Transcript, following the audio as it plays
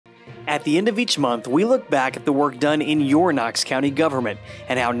At the end of each month, we look back at the work done in your Knox County government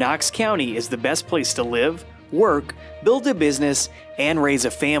and how Knox County is the best place to live, work, build a business, and raise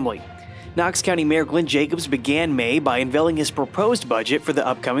a family. Knox County Mayor Glenn Jacobs began May by unveiling his proposed budget for the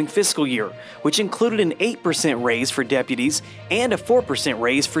upcoming fiscal year, which included an 8% raise for deputies and a 4%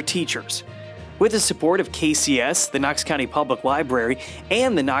 raise for teachers. With the support of KCS, the Knox County Public Library,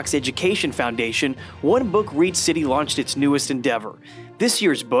 and the Knox Education Foundation, One Book Read City launched its newest endeavor. This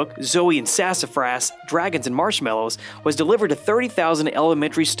year's book, Zoe and Sassafras, Dragons and Marshmallows, was delivered to 30,000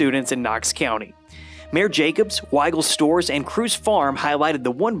 elementary students in Knox County. Mayor Jacobs, Weigel Stores, and Cruz Farm highlighted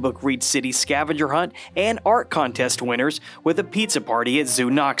the One Book Read City scavenger hunt and art contest winners with a pizza party at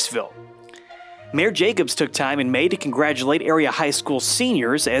Zoo Knoxville. Mayor Jacobs took time in May to congratulate area high school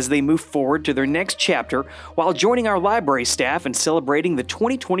seniors as they move forward to their next chapter while joining our library staff in celebrating the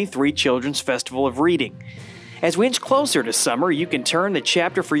 2023 Children's Festival of Reading. As we inch closer to summer, you can turn the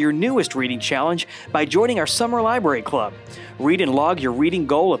chapter for your newest reading challenge by joining our Summer Library Club. Read and log your reading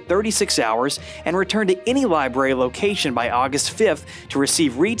goal of 36 hours and return to any library location by August 5th to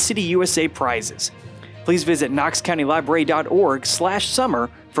receive Read City USA prizes. Please visit knoxcountylibrary.org/summer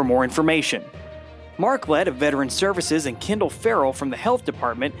for more information. Mark Lett of Veteran Services and Kendall Farrell from the Health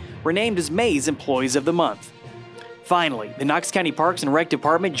Department were named as May's Employees of the Month. Finally, the Knox County Parks and Rec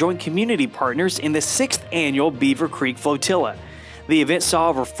Department joined community partners in the 6th annual Beaver Creek Flotilla. The event saw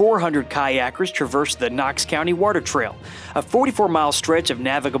over 400 kayakers traverse the Knox County Water Trail, a 44-mile stretch of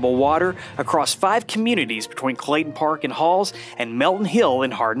navigable water across 5 communities between Clayton Park and Halls and Melton Hill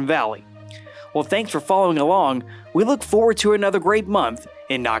in Hardin Valley. Well, thanks for following along. We look forward to another great month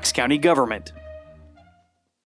in Knox County government.